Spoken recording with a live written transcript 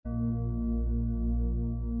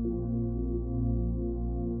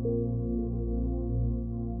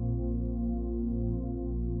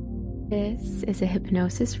This is a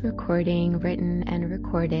hypnosis recording written and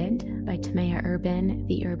recorded by Tamaya Urban,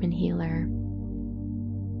 the Urban Healer.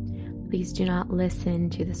 Please do not listen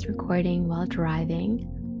to this recording while driving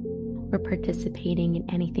or participating in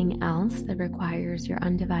anything else that requires your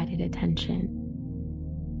undivided attention.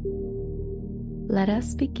 Let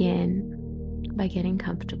us begin by getting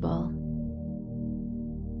comfortable.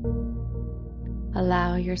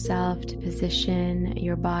 Allow yourself to position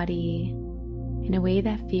your body in a way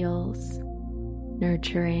that feels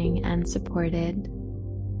nurturing and supported.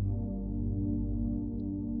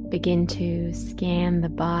 Begin to scan the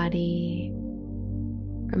body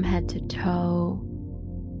from head to toe,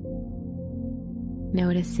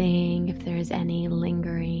 noticing if there is any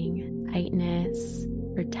lingering tightness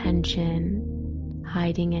or tension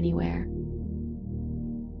hiding anywhere.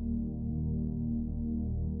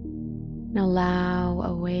 And allow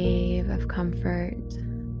a wave of comfort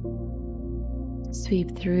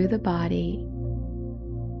sweep through the body,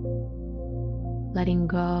 letting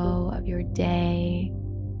go of your day,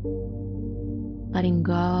 letting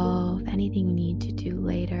go of anything you need to do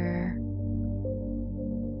later,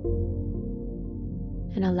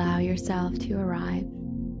 and allow yourself to arrive.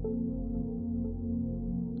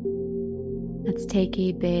 Let's take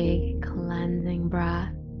a big cleansing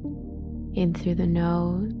breath in through the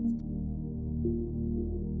nose,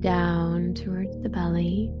 down towards the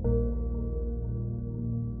belly,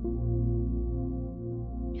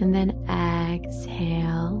 and then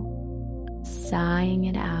exhale, sighing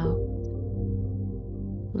it out,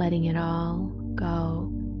 letting it all go.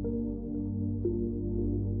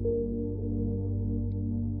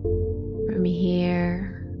 From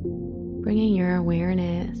here, bringing your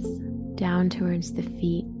awareness down towards the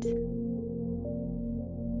feet,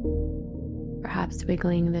 perhaps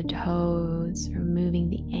wiggling the toes or moving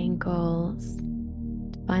the ankles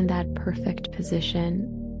to find that perfect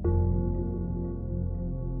position.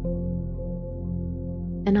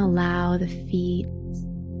 And allow the feet,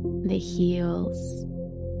 the heels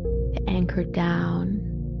to anchor down,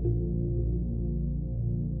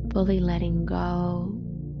 fully letting go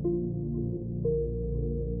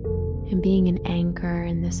and being an anchor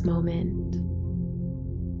in this moment.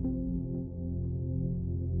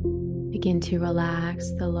 Begin to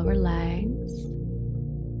relax the lower legs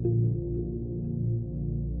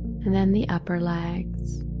and then the upper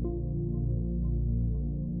legs.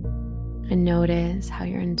 And notice how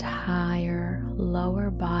your entire lower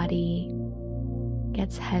body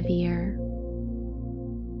gets heavier,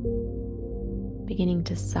 beginning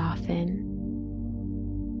to soften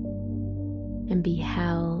and be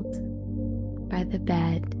held by the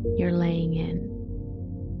bed you're laying in.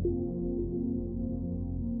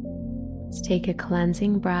 Let's take a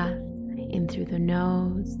cleansing breath in through the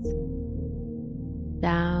nose,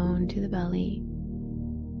 down to the belly,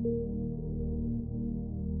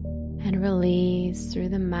 and release through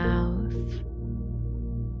the mouth,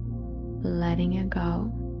 letting it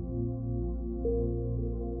go.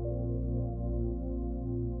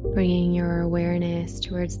 Bringing your awareness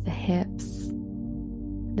towards the hips,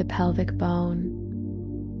 the pelvic bone.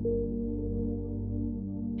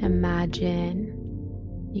 Imagine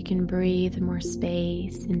you can breathe more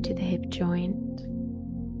space into the hip joint,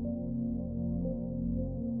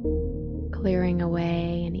 clearing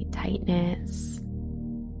away any tightness,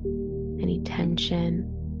 any tension.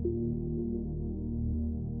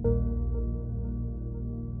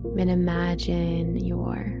 And imagine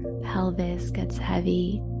your pelvis gets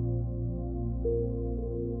heavy,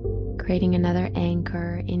 creating another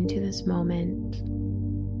anchor into this moment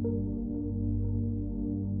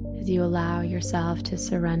as you allow yourself to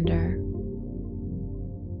surrender.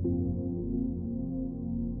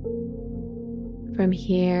 From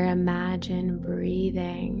here, imagine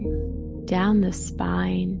breathing down the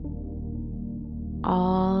spine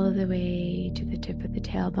all the way to the tip of the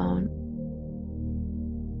tailbone.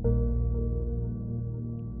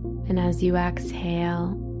 And as you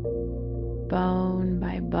exhale, bone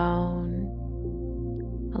by bone,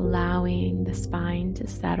 allowing the spine to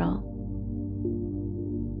settle,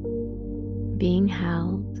 being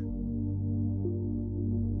held,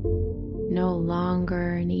 no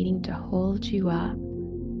longer needing to hold you up.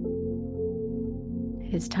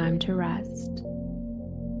 It is time to rest.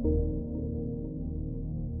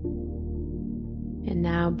 And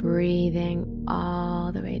now breathing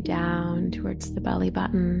all the way down towards the belly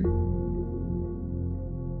button.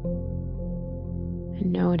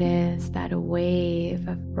 And notice that wave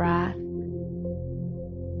of breath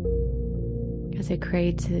as it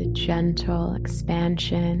creates a gentle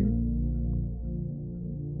expansion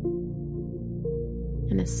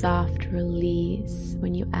and a soft release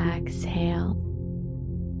when you exhale,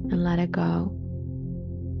 and let it go.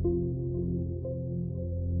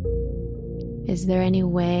 Is there any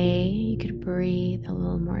way you could breathe a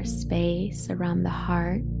little more space around the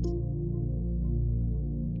heart,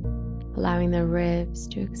 allowing the ribs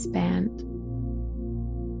to expand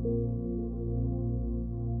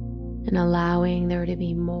and allowing there to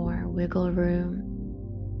be more wiggle room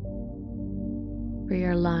for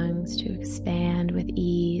your lungs to expand with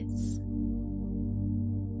ease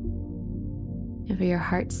and for your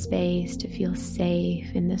heart space to feel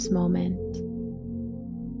safe in this moment?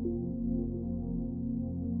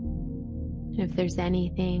 If there's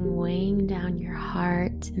anything weighing down your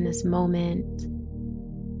heart in this moment,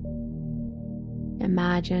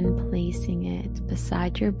 imagine placing it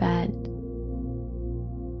beside your bed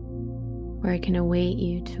where it can await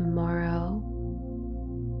you tomorrow,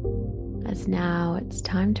 as now it's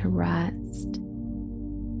time to rest.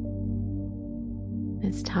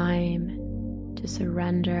 It's time to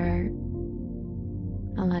surrender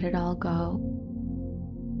and let it all go.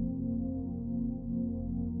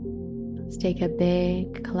 Let's take a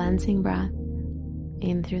big cleansing breath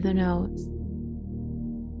in through the nose.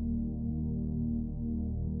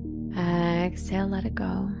 Exhale, let it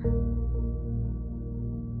go.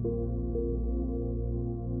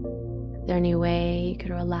 Is there any way you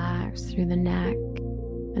could relax through the neck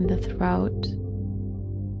and the throat?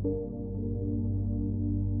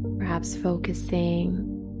 Perhaps focusing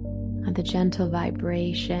on the gentle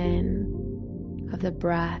vibration of the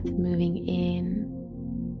breath moving in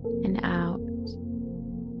and out,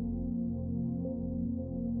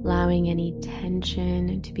 allowing any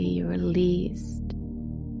tension to be released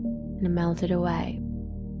and melted away.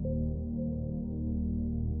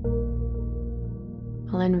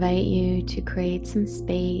 I'll invite you to create some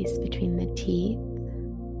space between the teeth,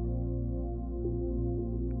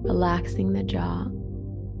 relaxing the jaw,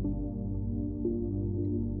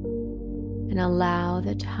 and allow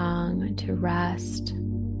the tongue to rest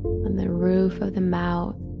on the roof of the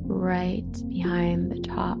mouth right behind the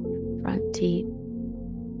top front teeth.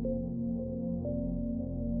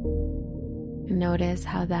 And notice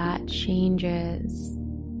how that changes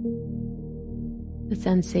the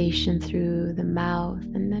sensation through the mouth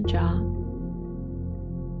and the jaw.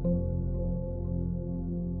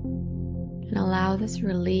 And allow this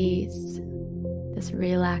release, this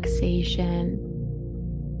relaxation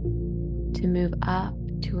to move up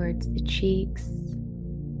towards the cheeks,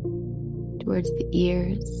 towards the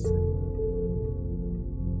ears,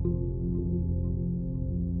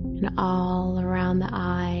 and all around the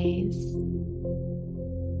eyes,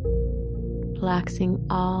 relaxing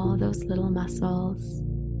all those little muscles,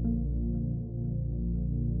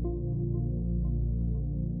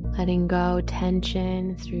 letting go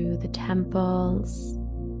tension through the temples,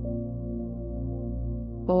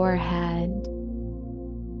 forehead,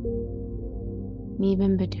 and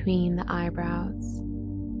even between the eyebrows.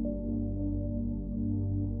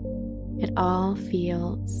 It all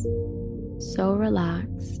feels so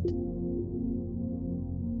relaxed.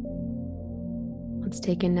 Let's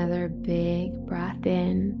take another big breath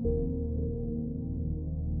in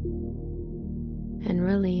and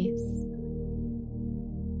release.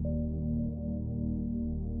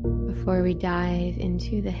 Before we dive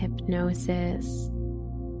into the hypnosis,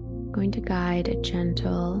 I'm going to guide a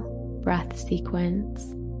gentle breath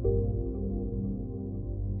sequence.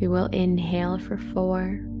 We will inhale for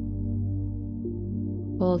 4,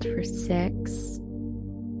 hold for 6,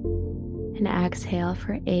 and exhale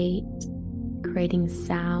for 8, creating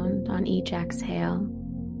sound on each exhale.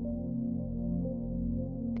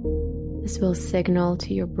 This will signal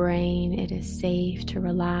to your brain it is safe to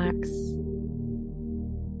relax,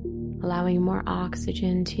 allowing more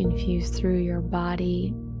oxygen to infuse through your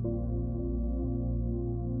body,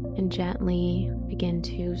 and gently begin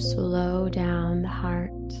to slow down the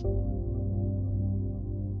heart,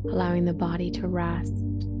 allowing the body to rest.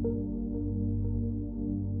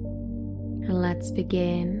 And let's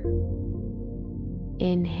begin.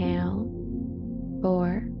 Inhale,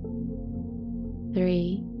 4,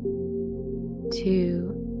 3,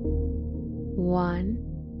 2, 1.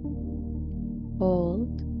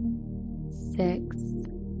 Hold, 6,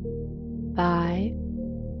 5,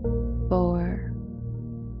 4,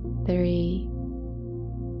 3,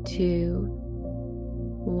 2,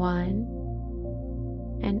 1.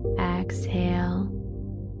 And exhale,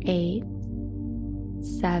 8,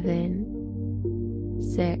 7,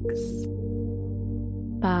 6,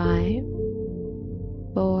 5,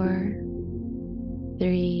 4,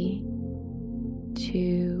 3,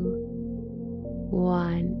 2,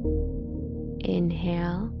 1.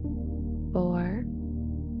 Inhale, 4,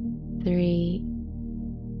 3,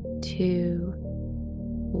 2,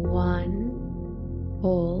 1.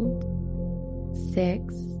 Hold.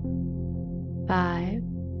 6, 5,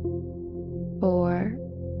 4,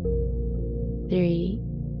 3,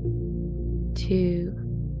 2,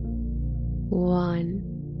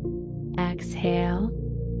 1. Exhale.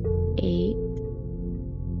 8,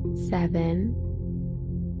 7,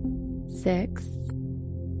 6,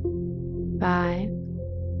 5,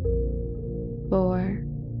 4,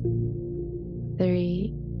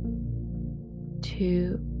 3,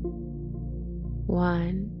 2,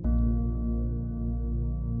 1.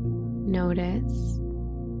 Notice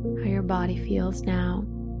how your body feels now.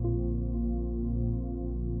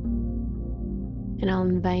 And I'll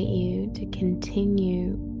invite you to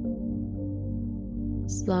continue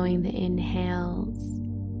slowing the inhales,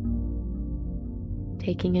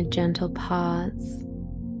 taking a gentle pause,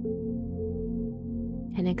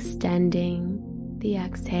 and extending the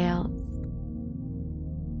exhales.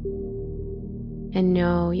 And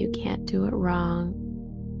no, you can't do it wrong.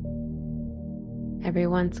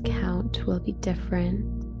 Everyone's count will be different.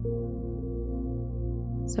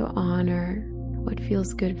 So honor what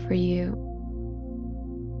feels good for you.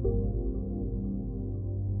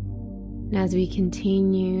 And as we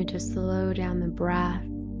continue to slow down the breath,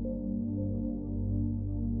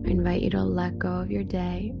 I invite you to let go of your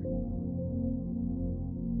day.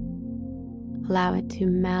 Allow it to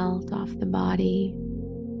melt off the body.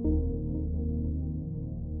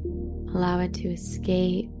 Allow it to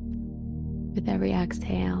escape with every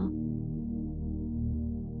exhale.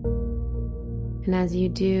 And as you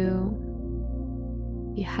do,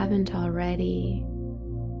 if you haven't already,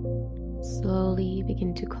 slowly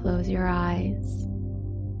begin to close your eyes.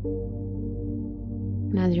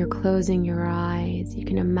 And as you're closing your eyes, you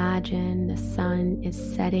can imagine the sun is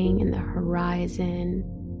setting in the horizon,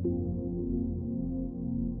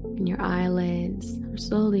 and your eyelids are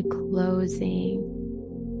slowly closing,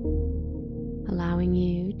 allowing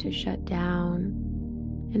you to shut down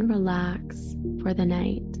and relax for the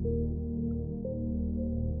night.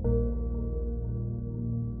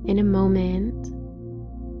 In a moment,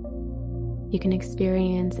 you can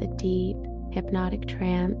experience a deep hypnotic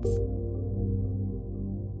trance.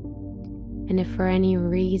 And if for any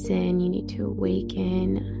reason you need to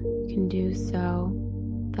awaken, you can do so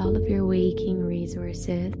with all of your waking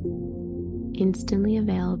resources instantly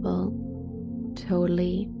available,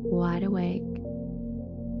 totally wide awake.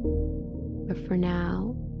 But for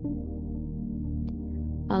now,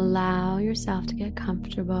 allow yourself to get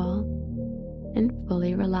comfortable and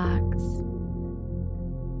fully relax.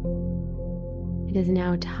 It is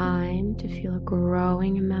now time to feel a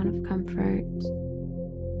growing amount of comfort.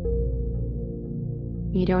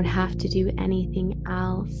 You don't have to do anything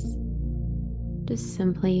else. Just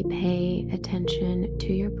simply pay attention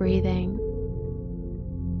to your breathing.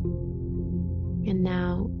 And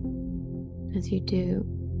now, as you do,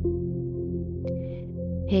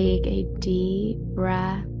 take a deep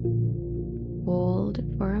breath, hold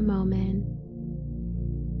for a moment,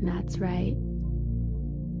 and that's right.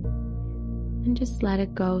 And just let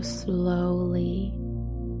it go slowly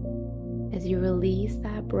as you release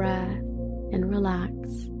that breath and relax.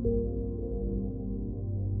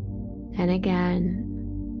 And again,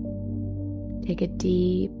 take a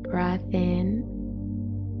deep breath in.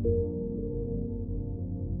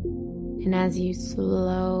 And as you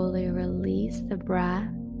slowly release the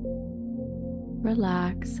breath,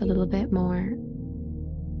 relax a little bit more.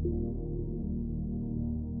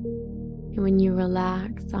 And when you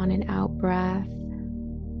relax on an out breath,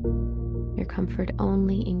 your comfort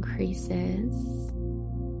only increases.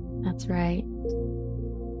 That's right.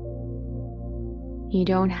 You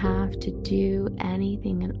don't have to do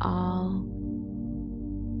anything at all.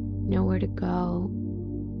 Nowhere to go.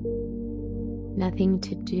 Nothing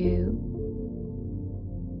to do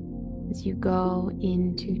as you go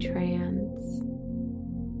into trance.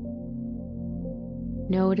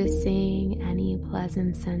 Noticing any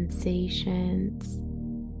pleasant sensations,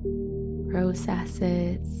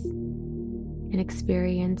 processes, and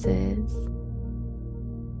experiences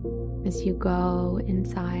as you go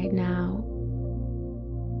inside now.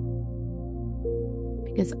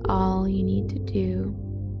 Because all you need to do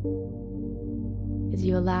is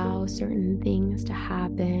you allow certain things to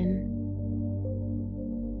happen,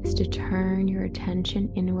 is to turn your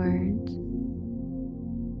attention inward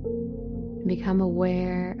and become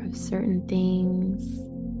aware of certain things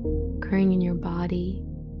occurring in your body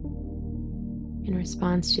in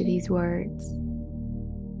response to these words.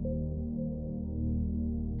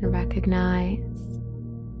 And recognize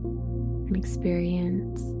and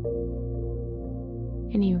experience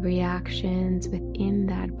any reactions within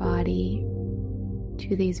that body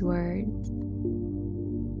to these words.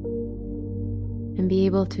 and be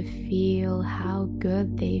able to feel how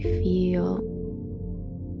good they feel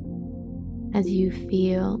as you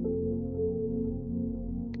feel.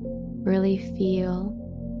 Really feel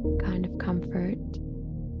kind of comfort.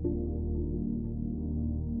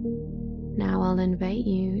 Now I'll invite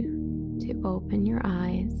you to open your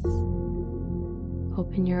eyes.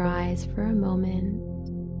 Open your eyes for a moment.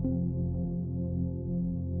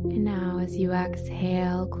 And now as you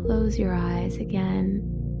exhale, close your eyes again,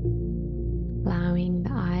 allowing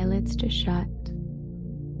the eyelids to shut.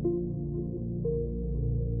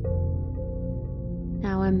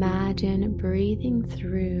 Now imagine breathing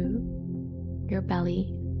through your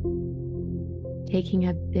belly, taking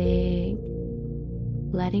a big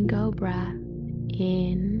letting go breath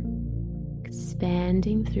in,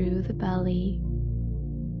 expanding through the belly.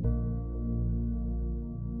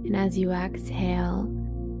 And as you exhale,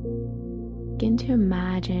 begin to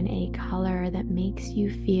imagine a color that makes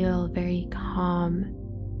you feel very calm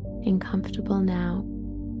and comfortable now.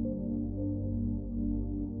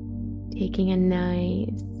 Taking a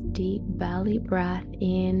nice deep belly breath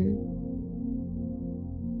in.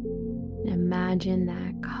 Imagine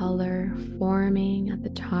that color forming at the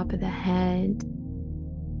top of the head.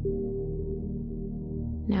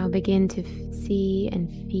 Now begin to see and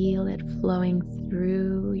feel it flowing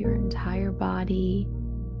through your entire body,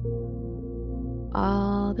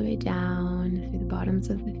 all the way down through the bottoms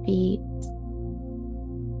of the feet,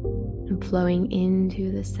 and flowing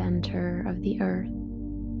into the center of the earth.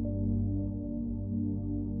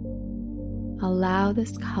 Allow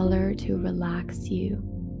this color to relax you.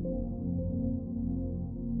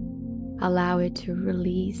 Allow it to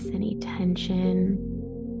release any tension,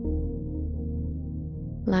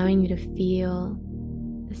 allowing you to feel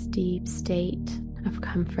this deep state of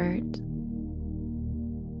comfort.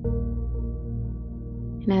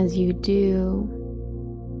 And as you do,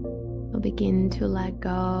 you'll begin to let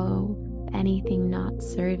go of anything not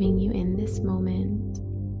serving you in this moment.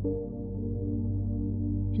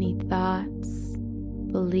 Any thoughts,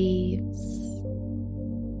 beliefs,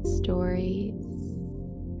 stories,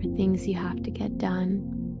 or things you have to get done.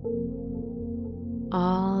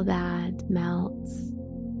 All that melts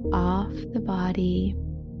off the body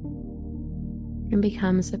and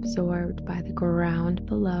becomes absorbed by the ground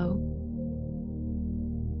below.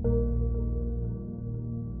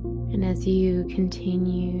 And as you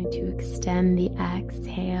continue to extend the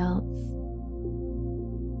exhales,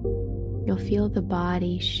 you'll feel the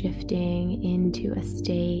body shifting into a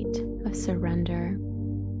state of surrender.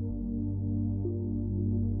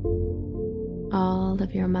 All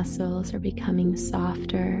of your muscles are becoming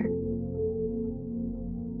softer,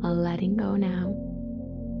 letting go now.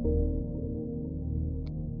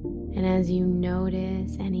 And as you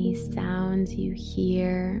notice any sounds you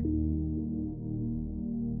hear,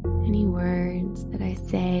 any words that I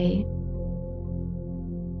say,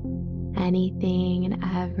 anything and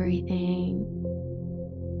everything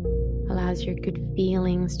allows your good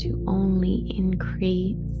feelings to only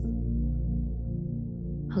increase,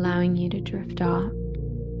 allowing you to drift off.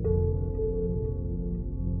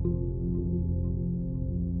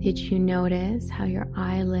 Did you notice how your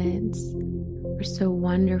eyelids were so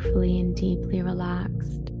wonderfully and deeply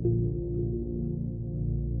relaxed?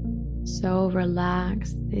 So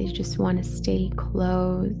relaxed that they just want to stay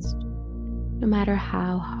closed, no matter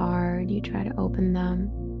how hard you try to open them.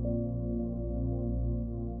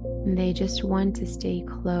 And they just want to stay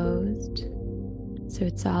closed. So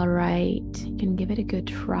it's all right. You can give it a good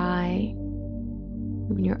try.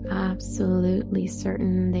 When you're absolutely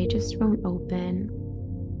certain they just won't open,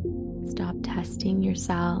 stop testing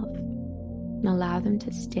yourself and allow them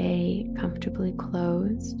to stay comfortably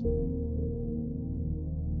closed.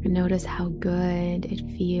 And notice how good it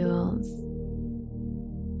feels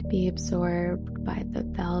to be absorbed by the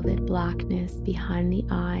velvet blackness behind the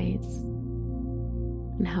eyes,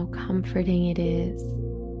 and how comforting it is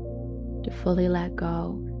to fully let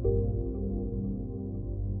go.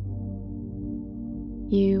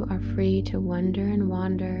 You are free to wonder and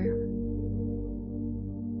wander.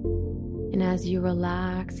 And as you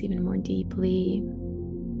relax even more deeply,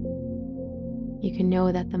 you can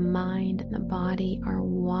know that the mind and the body are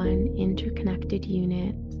one interconnected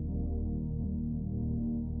unit.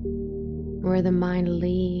 Where the mind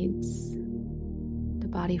leads, the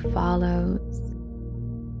body follows.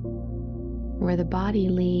 Where the body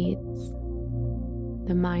leads,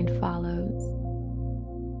 the mind follows.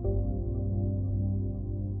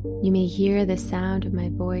 You may hear the sound of my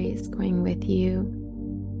voice going with you.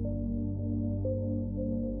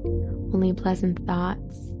 Only pleasant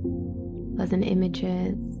thoughts, pleasant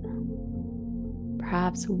images,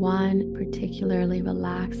 perhaps one particularly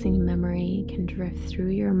relaxing memory can drift through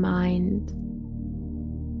your mind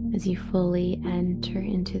as you fully enter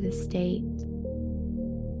into the state.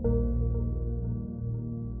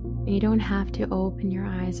 You don't have to open your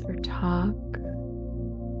eyes or talk.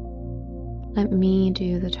 Let me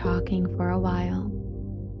do the talking for a while.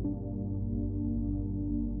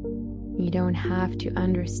 You don't have to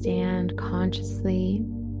understand consciously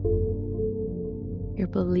your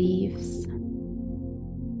beliefs.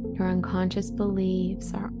 Your unconscious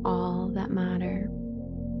beliefs are all that matter.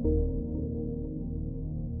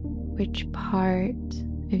 Which part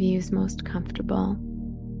of you is most comfortable?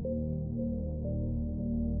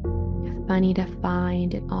 It's funny to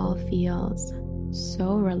find it all feels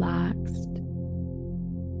so relaxed.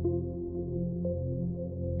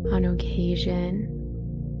 On occasion,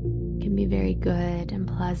 it can be very good and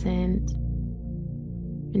pleasant,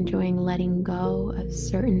 enjoying letting go of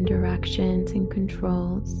certain directions and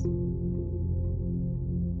controls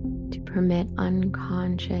to permit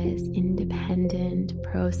unconscious, independent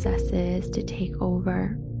processes to take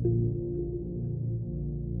over.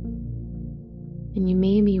 And you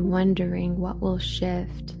may be wondering what will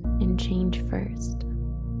shift and change first.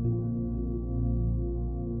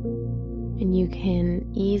 And you can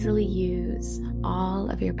easily use all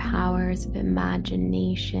of your powers of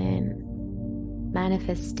imagination,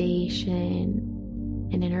 manifestation,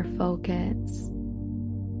 and inner focus,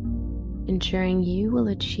 ensuring you will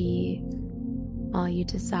achieve all you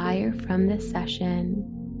desire from this session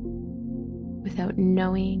without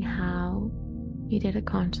knowing how you did it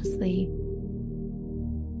consciously.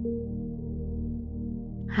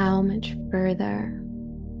 How much further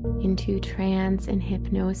into trance and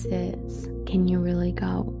hypnosis can you really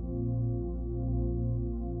go?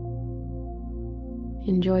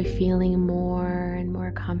 Enjoy feeling more and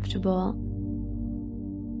more comfortable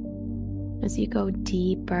as you go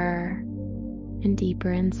deeper and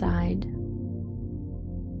deeper inside.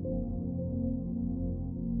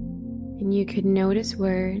 And you could notice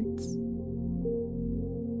words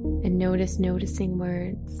and noticing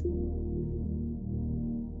words.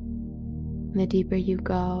 And the deeper you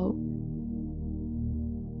go,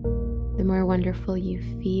 the more wonderful you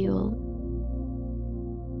feel.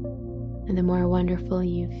 And the more wonderful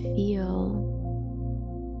you feel,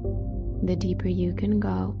 the deeper you can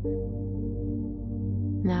go.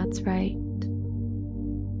 And that's right.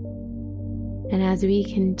 And as we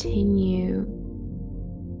continue,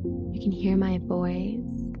 you can hear my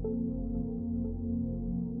voice.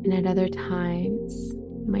 And at other times,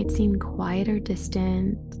 it might seem quiet or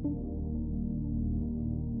distant.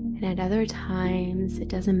 And at other times, it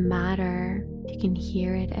doesn't matter if you can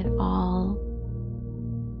hear it at all,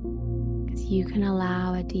 because you can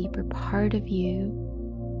allow a deeper part of you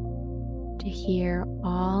to hear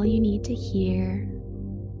all you need to hear,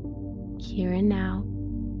 here and now.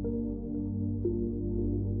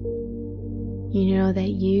 You know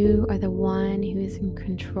that you are the one who is in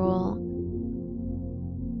control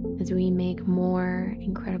as we make more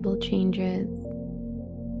incredible changes.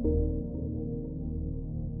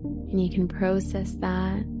 And you can process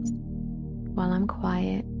that while I'm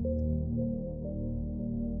quiet.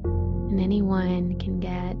 And anyone can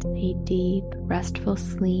get a deep, restful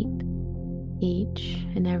sleep each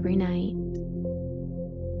and every night.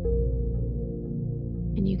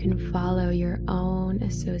 And you can follow your own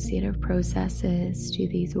associative processes to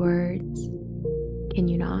these words, can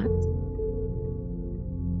you not?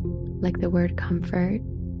 Like the word comfort,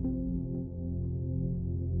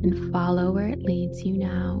 and follow where it leads you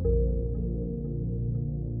now.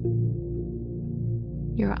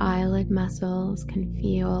 Your eyelid muscles can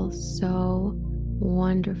feel so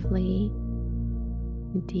wonderfully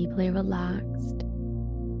and deeply relaxed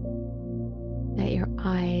that your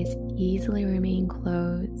eyes easily remain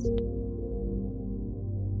closed.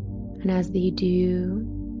 And as they do,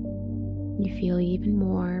 you feel even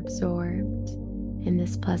more absorbed in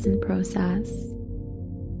this pleasant process.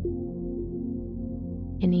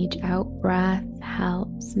 And each out breath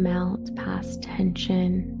helps melt past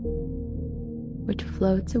tension, which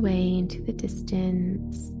floats away into the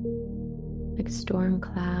distance like storm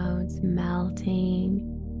clouds melting,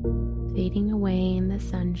 fading away in the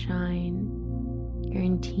sunshine,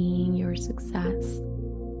 guaranteeing your success.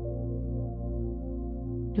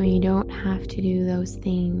 No, you don't have to do those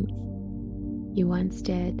things you once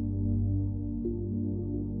did.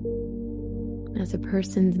 As a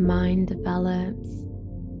person's mind develops,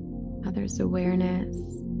 others' awareness,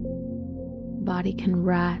 body can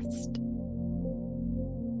rest.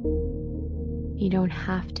 You don't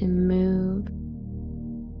have to move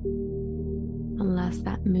unless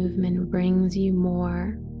that movement brings you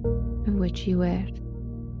more of which you wish.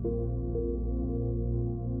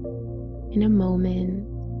 In a moment,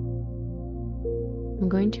 I'm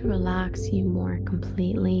going to relax you more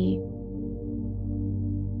completely.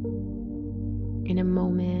 In a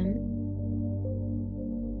moment,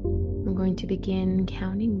 I'm going to begin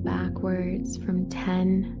counting backwards from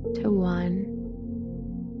 10 to 1.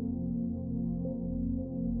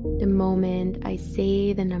 The moment I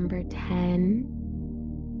say the number 10,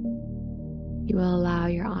 you will allow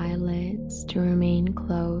your eyelids to remain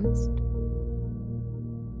closed.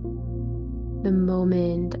 The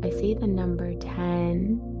moment I say the number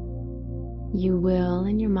 10, you will,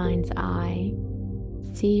 in your mind's eye,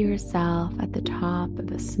 see yourself at the top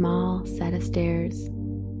of a small set of stairs.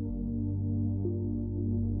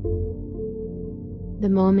 The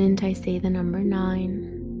moment I say the number 9,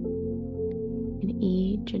 and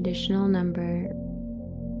each additional number,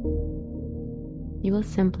 you will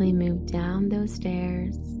simply move down those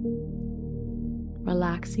stairs,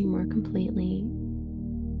 relaxing more completely.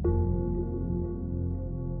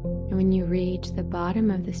 And when you reach the bottom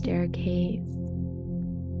of the staircase,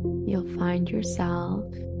 you'll find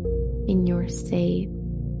yourself in your safe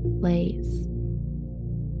place.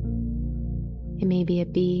 It may be a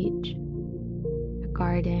beach, a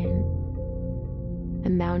garden, a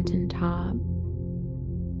mountaintop,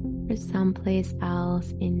 or someplace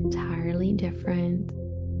else entirely different.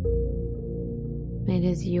 It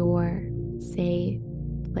is your safe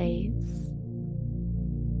place.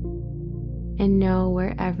 And know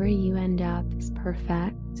wherever you end up is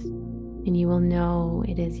perfect, and you will know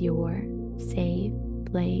it is your safe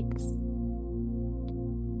place.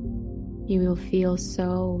 You will feel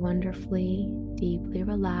so wonderfully, deeply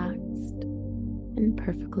relaxed, and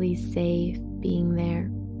perfectly safe being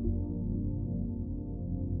there.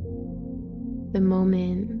 The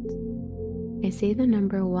moment I say the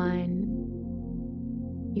number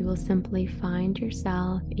 1, you will simply find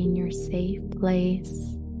yourself in your safe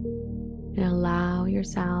place and allow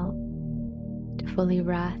yourself to fully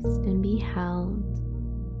rest and be held,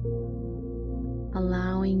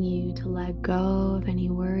 allowing you to let go of any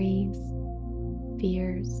worries,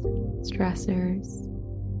 fears, stressors,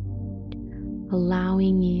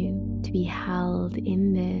 allowing you to be held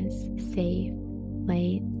in this safe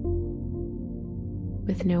place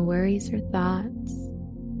with no worries or thoughts,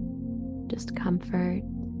 just comfort,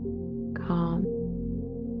 calm,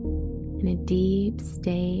 and a deep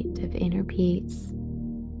state of inner peace.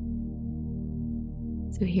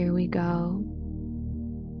 So here we go.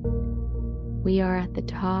 We are at the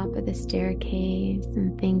top of the staircase,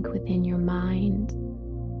 and think within your mind,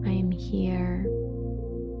 I am here.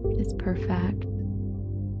 It is perfect.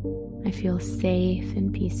 I feel safe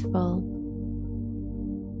and peaceful.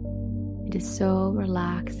 It is so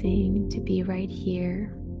relaxing to be right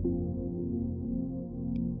here.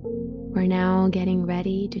 We're now getting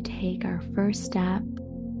ready to take our first step,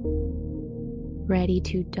 ready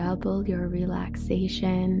to double your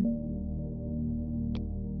relaxation,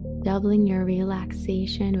 doubling your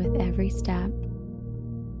relaxation with every step.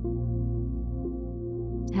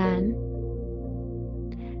 10.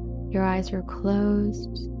 Your eyes are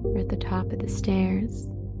closed. You're at the top of the stairs.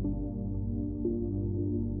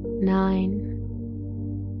 9.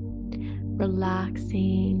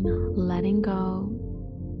 Relaxing, letting go.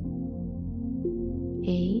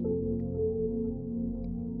 8.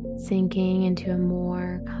 Sinking into a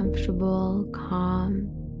more comfortable, calm,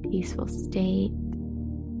 peaceful state.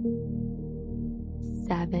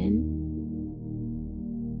 7.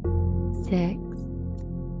 6.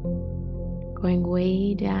 Going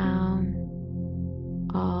way down,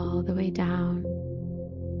 all the way down.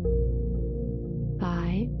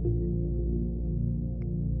 5.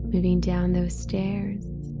 Moving down those stairs,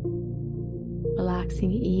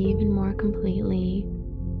 relaxing even more completely.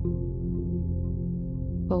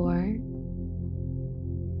 4.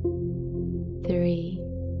 3.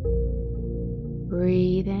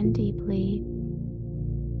 Breathe in deeply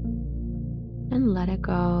and let it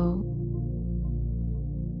go.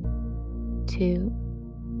 2.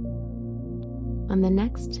 On the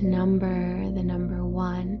next number, the number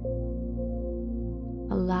 1,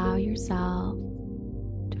 allow yourself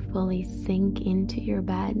to fully sink into your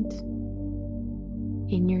bed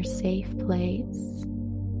in your safe place,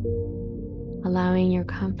 allowing your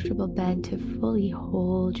comfortable bed to fully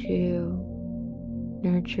hold you,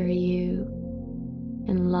 nurture you,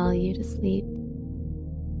 and lull you to sleep.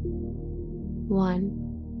 1.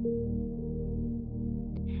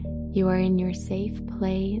 You are in your safe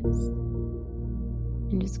place,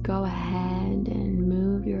 and just go ahead and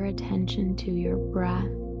move your attention to your breath.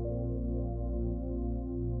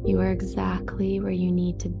 You are exactly where you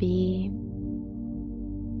need to be.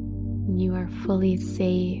 You are fully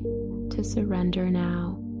safe to surrender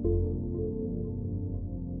now.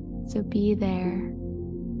 So be there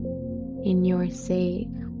in your safe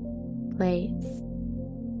place.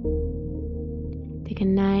 Take a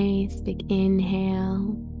nice big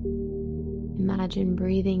inhale. Imagine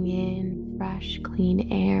breathing in fresh,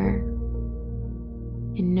 clean air.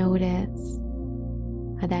 And notice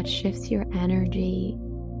how that shifts your energy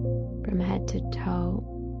from head to toe.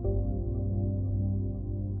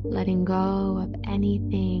 Letting go of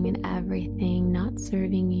anything and everything not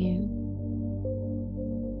serving you.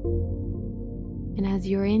 And as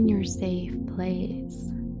you're in your safe place,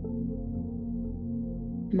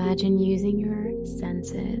 imagine using your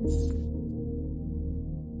senses.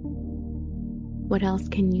 What else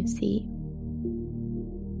can you see?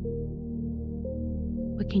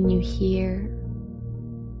 What can you hear,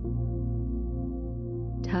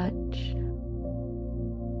 touch,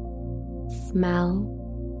 smell,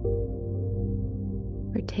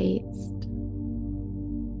 or taste?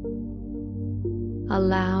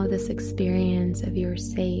 Allow this experience of your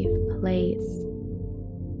safe place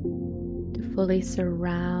to fully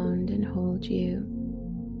surround and hold you.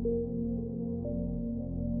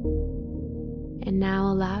 And now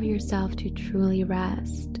allow yourself to truly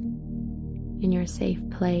rest in your safe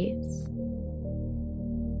place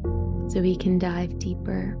so we can dive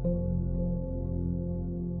deeper.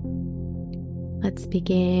 Let's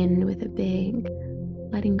begin with a big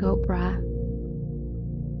letting go breath.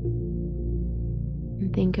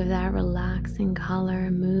 And think of that relaxing color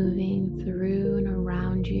moving through and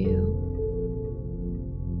around you,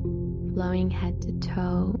 flowing head to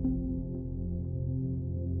toe,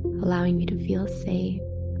 allowing you to feel safe.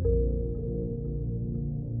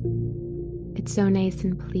 It's so nice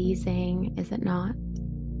and pleasing, is it not?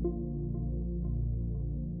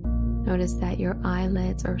 Notice that your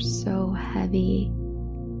eyelids are so heavy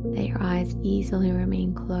that your eyes easily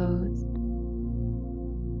remain closed.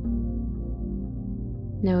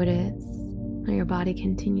 Notice how your body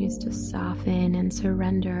continues to soften and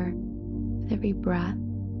surrender with every breath.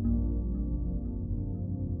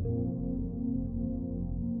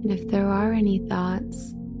 And if there are any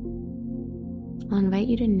thoughts, I'll invite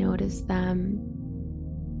you to notice them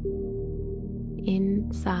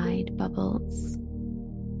inside bubbles.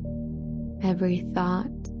 Every thought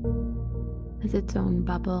has its own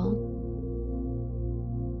bubble.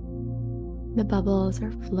 The bubbles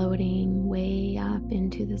are floating way up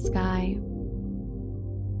into the sky.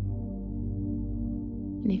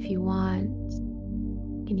 And if you want,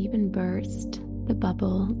 you can even burst the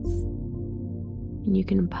bubbles. And you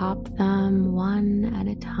can pop them one at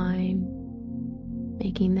a time,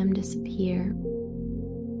 making them disappear.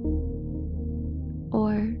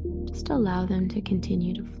 Or just allow them to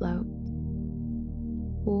continue to float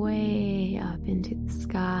way up into the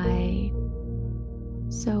sky,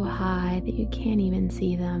 so high that you can't even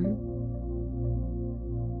see them.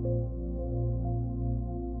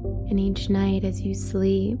 And each night as you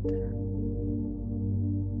sleep,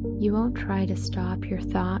 you won't try to stop your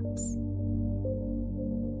thoughts.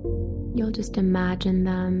 You'll just imagine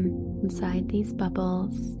them inside these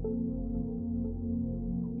bubbles.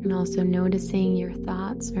 And also noticing your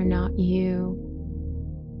thoughts are not you.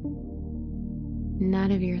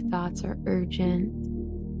 None of your thoughts are urgent.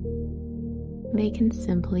 They can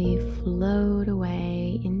simply float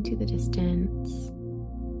away into the distance.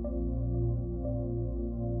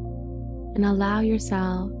 And allow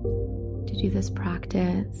yourself to do this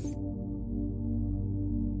practice.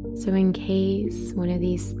 So in case one of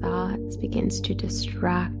these thoughts begins to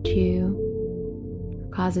distract you,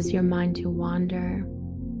 causes your mind to wander,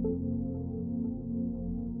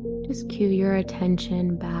 just cue your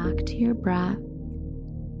attention back to your breath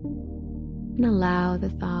and allow the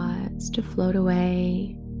thoughts to float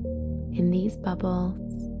away in these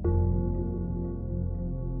bubbles.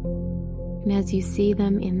 And as you see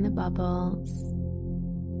them in the bubbles,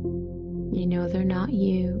 you know they're not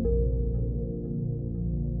you.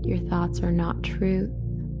 Your thoughts are not truth.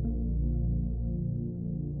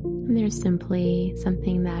 And they're simply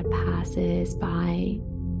something that passes by,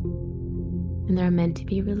 and they're meant to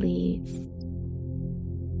be released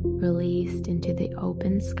into the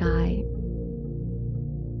open sky.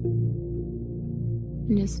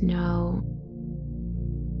 And just know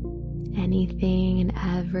anything and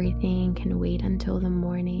everything can wait until the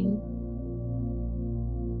morning.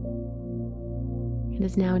 It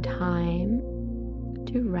is now time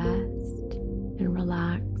to rest and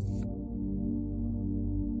relax.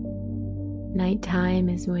 Nighttime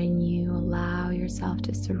is when you allow yourself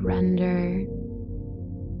to surrender,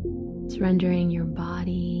 surrendering your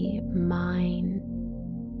body, mind,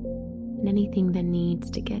 and anything that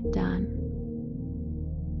needs to get done,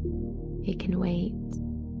 it can wait.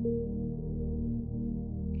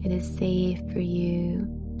 It is safe for you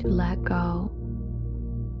to let go.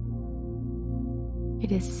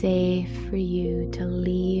 It is safe for you to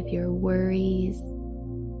leave your worries,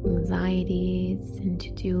 anxieties, and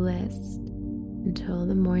to-do list until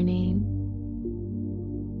the morning.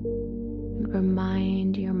 And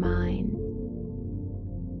remind your mind,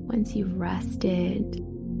 once you've rested,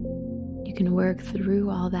 you can work through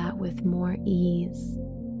all that with more ease,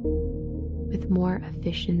 with more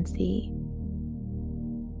efficiency.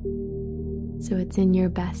 So it's in your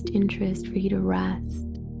best interest for you to rest.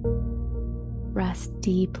 Rest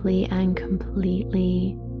deeply and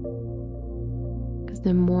completely. Because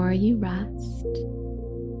the more you rest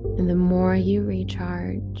and the more you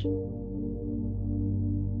recharge,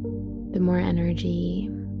 the more energy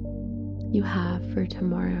you have for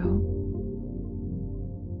tomorrow.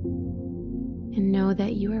 And know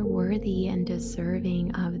that you are worthy and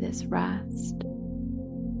deserving of this rest.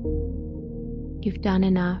 You've done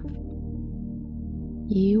enough.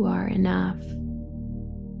 You are enough.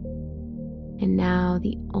 And now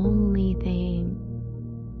the only thing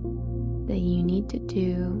that you need to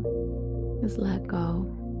do is let go.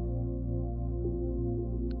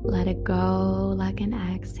 Let it go like an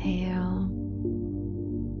exhale.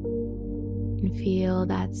 And feel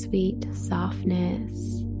that sweet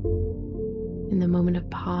softness in the moment of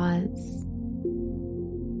pause.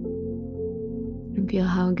 And feel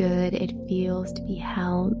how good it feels to be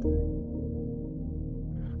held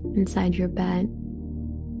inside your bed.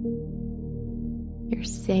 Your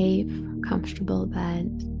safe, comfortable bed.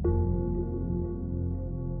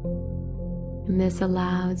 And this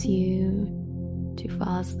allows you to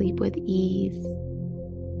fall asleep with ease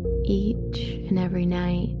each and every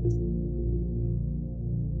night.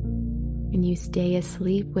 And you stay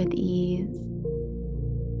asleep with ease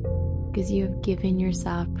because you have given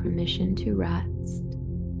yourself permission to rest.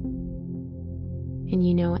 And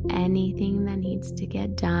you know anything that needs to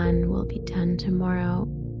get done will be done tomorrow.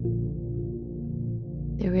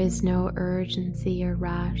 There is no urgency or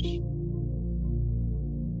rush.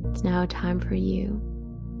 It's now time for you.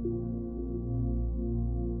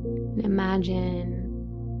 And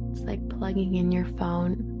imagine it's like plugging in your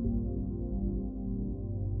phone.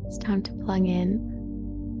 It's time to plug in.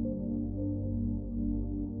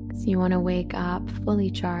 Because you want to wake up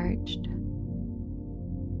fully charged.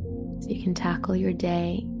 So you can tackle your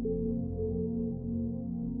day.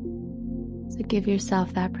 So give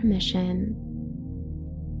yourself that permission.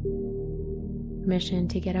 Permission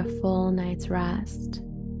to get a full night's rest,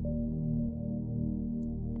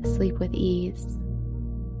 to sleep with ease,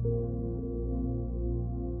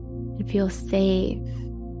 and feel safe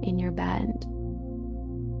in your bed.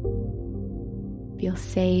 Feel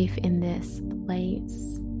safe in this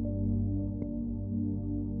place.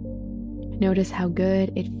 Notice how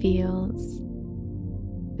good it feels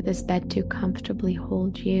for this bed to comfortably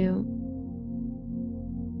hold you.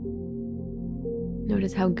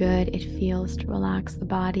 Notice how good it feels to relax the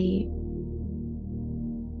body.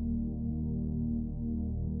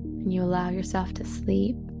 And you allow yourself to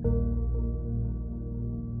sleep.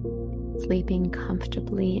 Sleeping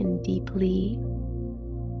comfortably and deeply.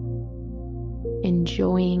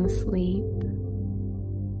 Enjoying sleep.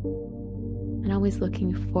 And always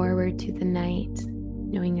looking forward to the night,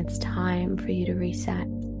 knowing it's time for you to reset.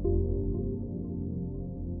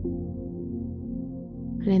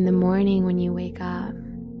 And in the morning when you wake up,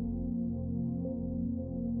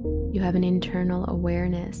 you have an internal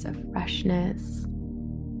awareness of freshness,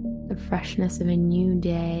 the freshness of a new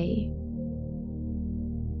day,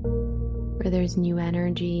 where there's new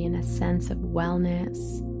energy and a sense of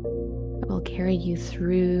wellness that will carry you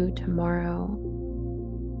through tomorrow.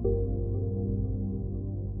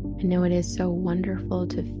 I know it is so wonderful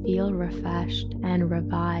to feel refreshed and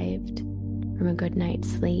revived from a good night's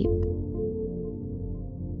sleep.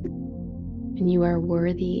 And you are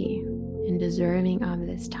worthy and deserving of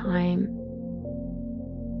this time.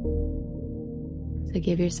 So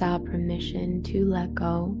give yourself permission to let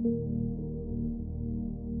go.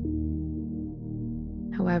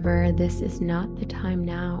 However, this is not the time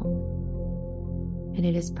now, and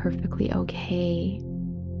it is perfectly okay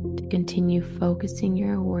to continue focusing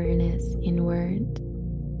your awareness inward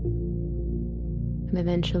and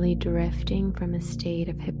eventually drifting from a state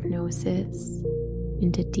of hypnosis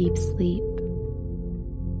into deep sleep.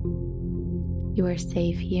 You are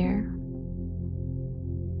safe here,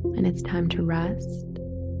 and it's time to rest.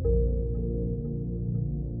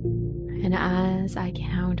 And as I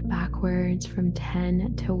count backwards from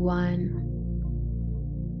 10 to 1,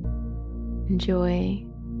 enjoy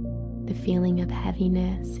the feeling of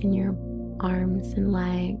heaviness in your arms and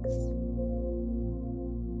legs,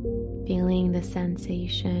 feeling the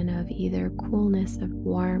sensation of either coolness or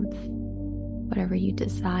warmth, whatever you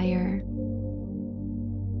desire,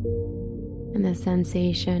 and the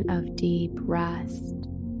sensation of deep rest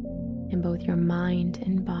in both your mind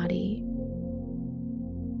and body.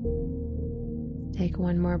 Take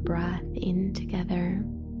one more breath in together.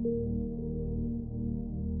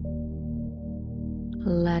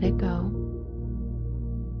 Let it go.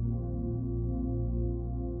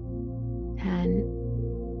 10.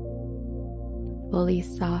 Fully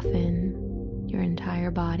soften your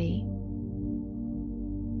entire body.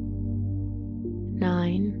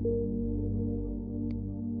 9.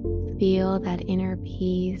 Feel that inner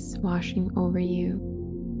peace washing over you.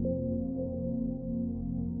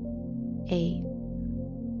 8.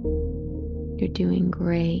 You're doing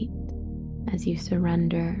great as you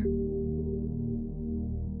surrender.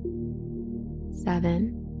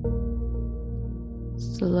 7.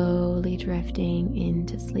 Slowly drifting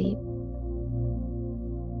into sleep.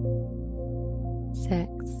 6.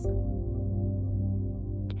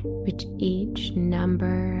 With each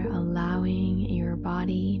number, allowing your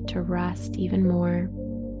body to rest even more.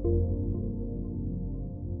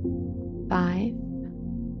 5.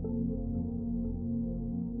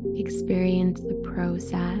 Experience the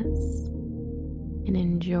process and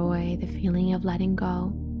enjoy the feeling of letting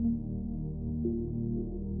go.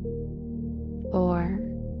 4.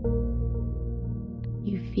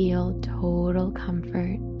 You feel total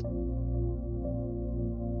comfort.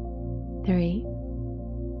 3.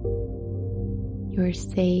 You're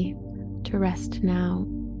safe to rest now.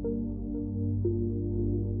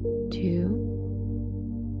 2.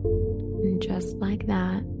 And just like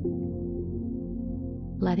that,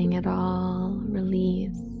 letting it all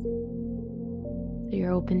release. So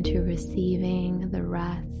you're open to receiving the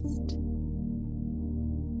rest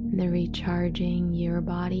and the recharging your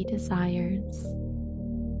body desires.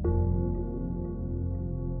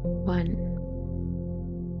 1.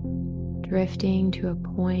 Drifting to a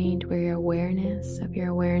point where your awareness of your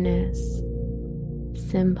awareness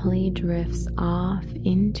simply drifts off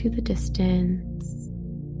into the distance.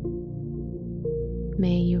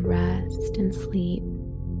 May you rest and sleep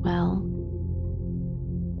well.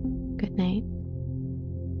 Good night.